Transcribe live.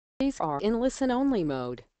These are in listen-only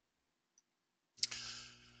mode.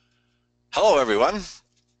 Hello, everyone.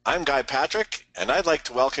 I'm Guy Patrick, and I'd like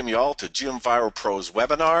to welcome you all to GeoEnviroPro's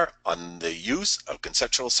webinar on the use of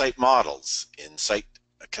conceptual site models in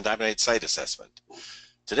contaminated site assessment.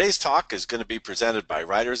 Today's talk is going to be presented by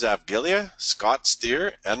Ryder Zapf-Gilje, Scott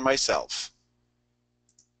Steer, and myself.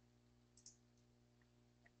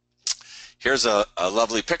 Here's a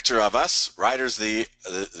lovely picture of us. Ryder's the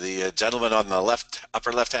gentleman on the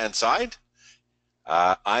upper left-hand side.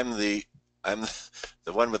 I'm the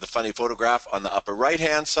one with the funny photograph on the upper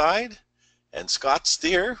right-hand side, and Scott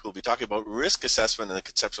Steer, who'll be talking about risk assessment in the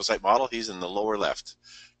conceptual site model, he's in the lower left.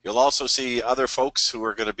 You'll also see other folks who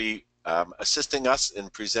are going to be assisting us in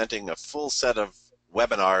presenting a full set of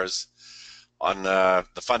webinars on the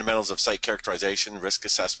fundamentals of site characterization, risk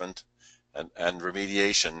assessment, and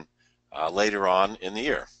remediation later on in the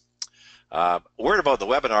year. A word about the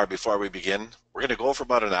webinar before we begin. We're going to go for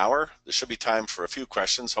about an hour. There should be time for a few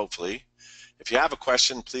questions, hopefully. If you have a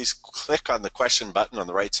question, please click on the question button on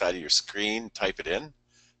the right side of your screen, type it in,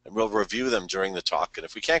 and we'll review them during the talk. And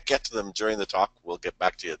if we can't get to them during the talk, we'll get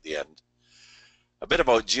back to you at the end. A bit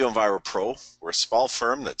about GeoEnviroPro. We're a small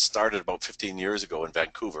firm that started about 15 years ago in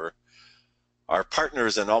Vancouver. Our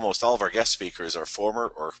partners and almost all of our guest speakers are former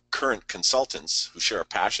or current consultants who share a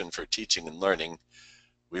passion for teaching and learning.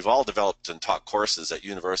 We've all developed and taught courses at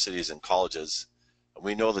universities and colleges, and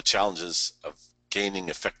we know the challenges of gaining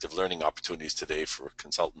effective learning opportunities today for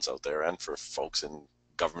consultants out there and for folks in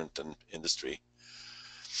government and industry.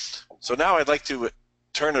 So now I'd like to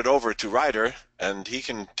turn it over to Ryder, and he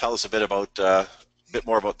can tell us a bit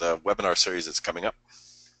more about the webinar series that's coming up.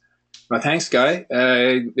 Well, thanks, Guy.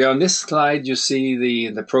 On this slide, you see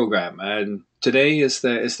the program, and today is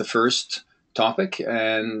the first topic,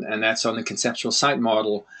 and that's on the conceptual site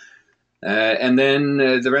model. And then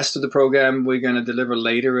the rest of the program we're going to deliver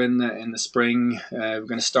later in the spring. We're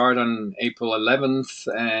going to start on April 11th,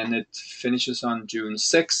 and it finishes on June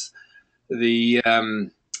 6th. The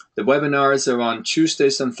webinars are on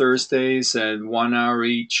Tuesdays and Thursdays at 1 hour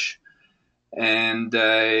each. And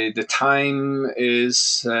the time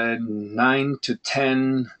is 9 to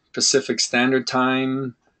 10 Pacific Standard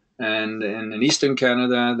Time, and in Eastern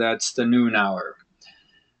Canada, that's the noon hour.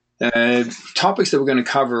 Topics that we're going to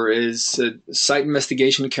cover is site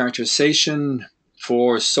investigation and characterization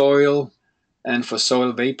for soil and for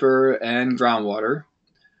soil vapor and groundwater.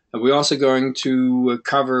 And we're also going to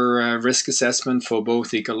cover risk assessment for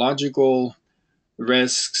both ecological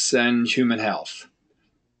risks and human health.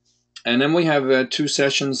 And then we have 2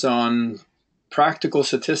 sessions on practical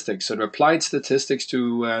statistics, so applied statistics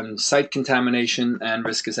to site contamination and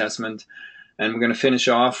risk assessment. And we're going to finish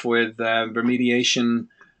off with remediation,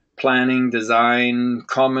 planning, design,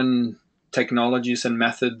 common technologies and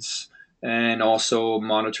methods, and also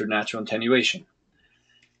monitored natural attenuation.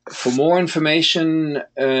 For more information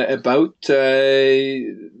about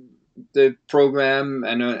the program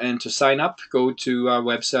and to sign up, go to our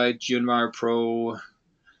website, GeoEnviroPro.com.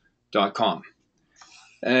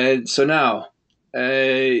 So now,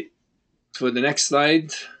 for the next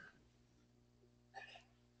slide,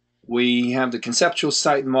 we have the conceptual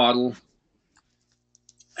site model,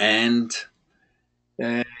 and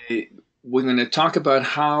we're going to talk about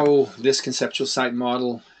how this conceptual site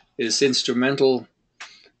model is instrumental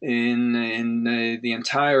in the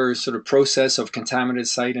entire sort of process of contaminated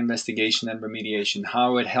site investigation and remediation,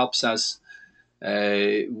 how it helps us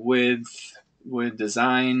with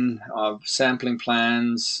design of sampling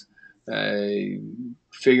plans,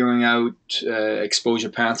 figuring out exposure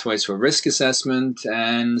pathways for risk assessment,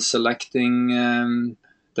 and selecting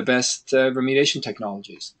the best remediation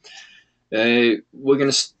technologies. We're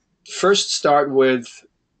going to first start with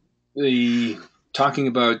talking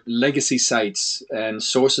about legacy sites and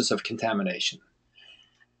sources of contamination.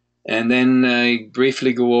 And then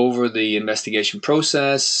briefly go over the investigation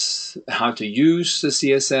process, how to use the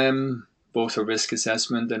CSM, both for risk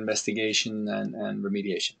assessment, investigation, and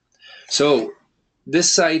remediation. So this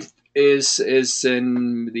site is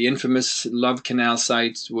in the infamous Love Canal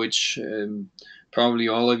site, which probably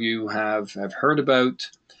all of you have heard about.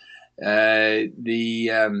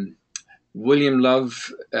 William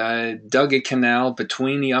Love dug a canal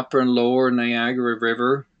between the upper and lower Niagara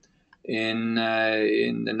River in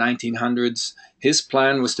the 1900s. His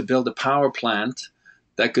plan was to build a power plant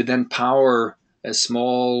that could then power a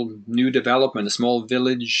small new development, a small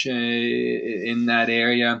village in that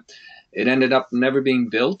area. It ended up never being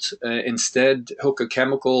built. Instead, Hooker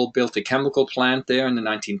Chemical built a chemical plant there in the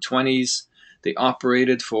 1920s. They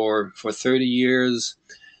operated for 30 years.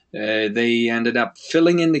 They ended up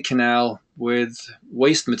filling in the canal with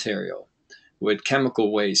waste material. with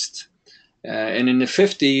chemical waste. And in the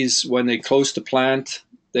 50s, when they closed the plant,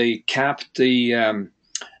 they capped the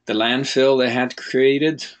landfill they had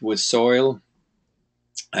created with soil,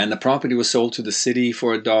 and the property was sold to the city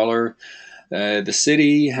for $1. The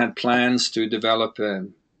city had plans to develop a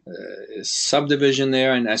subdivision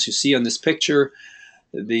there, and as you see on this picture,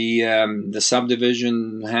 the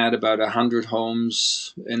subdivision had about 100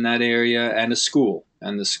 homes in that area and a school.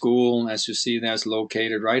 And the school, as you see there, is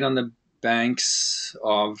located right on the banks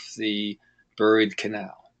of the buried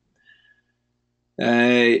canal.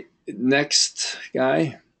 Next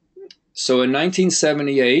guy. So in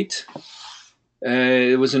 1978,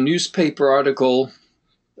 it was a newspaper article,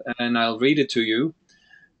 and I'll read it to you.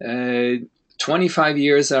 25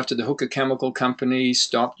 years after the Hooker Chemical Company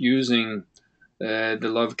stopped using the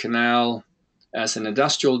Love Canal as an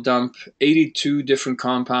industrial dump, 82 different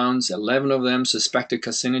compounds, 11 of them suspected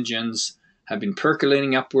carcinogens, have been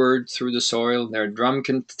percolating upward through the soil, their drum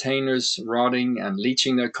containers rotting and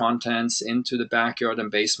leaching their contents into the backyard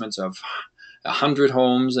and basements of 100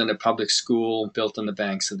 homes and a public school built on the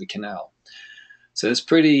banks of the canal. So it's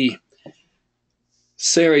pretty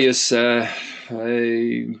serious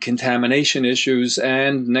contamination issues.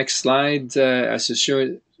 And next slide, as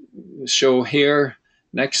you show here,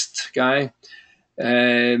 next guy.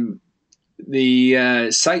 The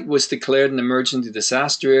site was declared an emergency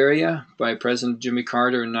disaster area by President Jimmy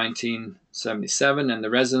Carter in 1977, and the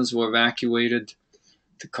residents were evacuated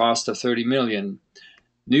at the cost of $30 million.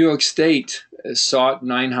 New York State sought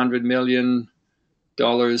 $900 million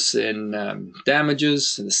in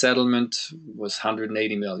damages, and the settlement was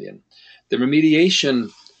 $180 million. The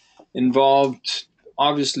remediation involved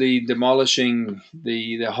obviously demolishing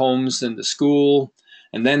the homes and the school,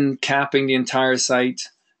 and then capping the entire site,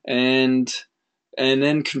 and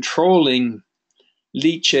then controlling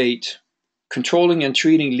leachate, controlling and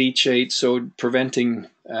treating leachate, so preventing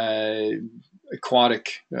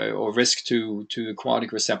aquatic or risk to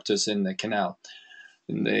aquatic receptors in the canal,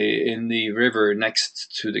 in the river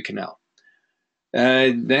next to the canal.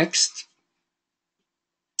 Next.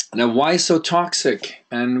 Now, why so toxic,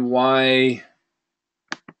 and why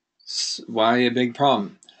a big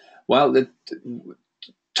problem? Well, the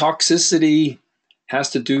toxicity has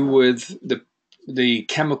to do with the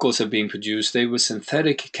chemicals that are being produced. They were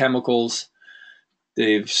synthetic chemicals.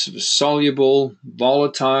 They're soluble,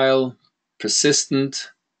 volatile,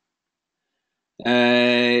 persistent.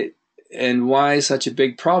 And why such a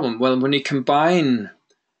big problem? Well, when you combine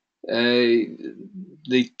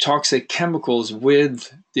the toxic chemicals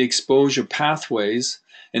with the exposure pathways,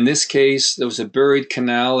 in this case, there was a buried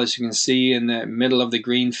canal, as you can see, in the middle of the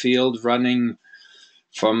green field, running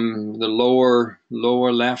from the lower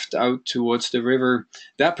left out towards the river.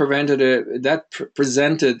 That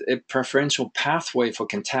presented a preferential pathway for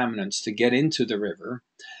contaminants to get into the river.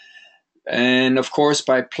 And of course,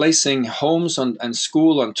 by placing homes and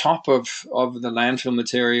school on top of the landfill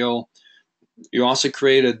material, you also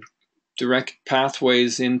created direct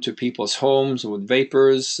pathways into people's homes with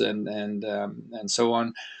vapors and so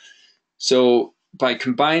on. So by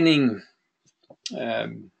combining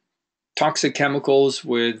toxic chemicals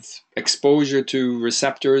with exposure to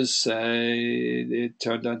receptors, it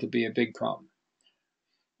turned out to be a big problem.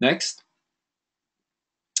 Next.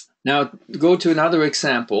 Now go to another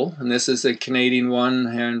example, and this is a Canadian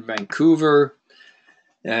one here in Vancouver.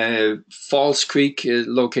 Falls Creek is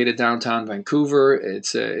located downtown Vancouver.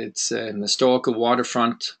 It's an historical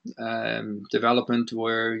waterfront development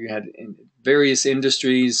where you had various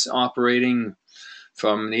industries operating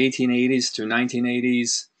from the 1880s to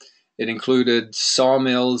 1980s. It included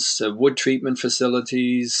sawmills, wood treatment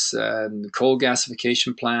facilities, coal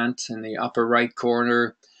gasification plant in the upper right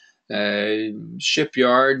corner,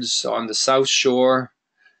 shipyards on the south shore.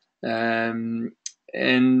 And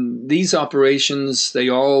these operations, they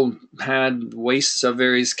all had wastes of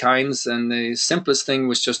various kinds, and the simplest thing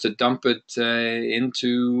was just to dump it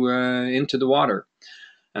into the water.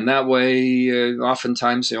 And that way,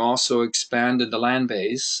 oftentimes they also expanded the land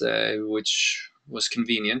base, which was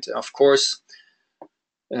convenient. Of course,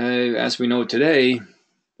 as we know today,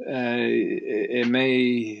 it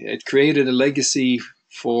created a legacy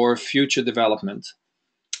for future development.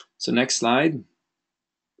 So next slide.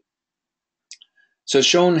 So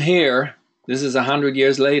shown here, this is 100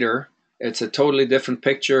 years later. It's a totally different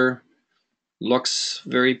picture. Looks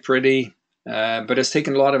very pretty, but it's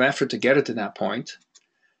taken a lot of effort to get it to that point.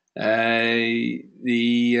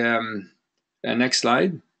 Next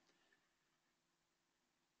slide.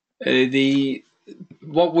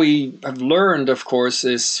 What we have learned, of course,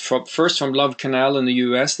 is first from Love Canal in the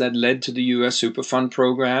U.S. that led to the U.S. Superfund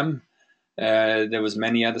program. There was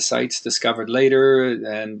many other sites discovered later,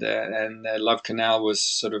 and Love Canal was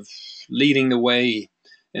sort of leading the way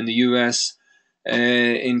in the U.S.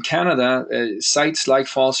 In Canada, sites like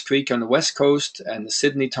Falls Creek on the west coast and the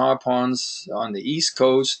Sydney tar ponds on the east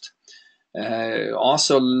coast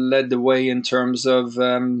also led the way in terms of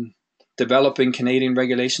developing Canadian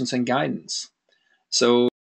regulations and guidance. So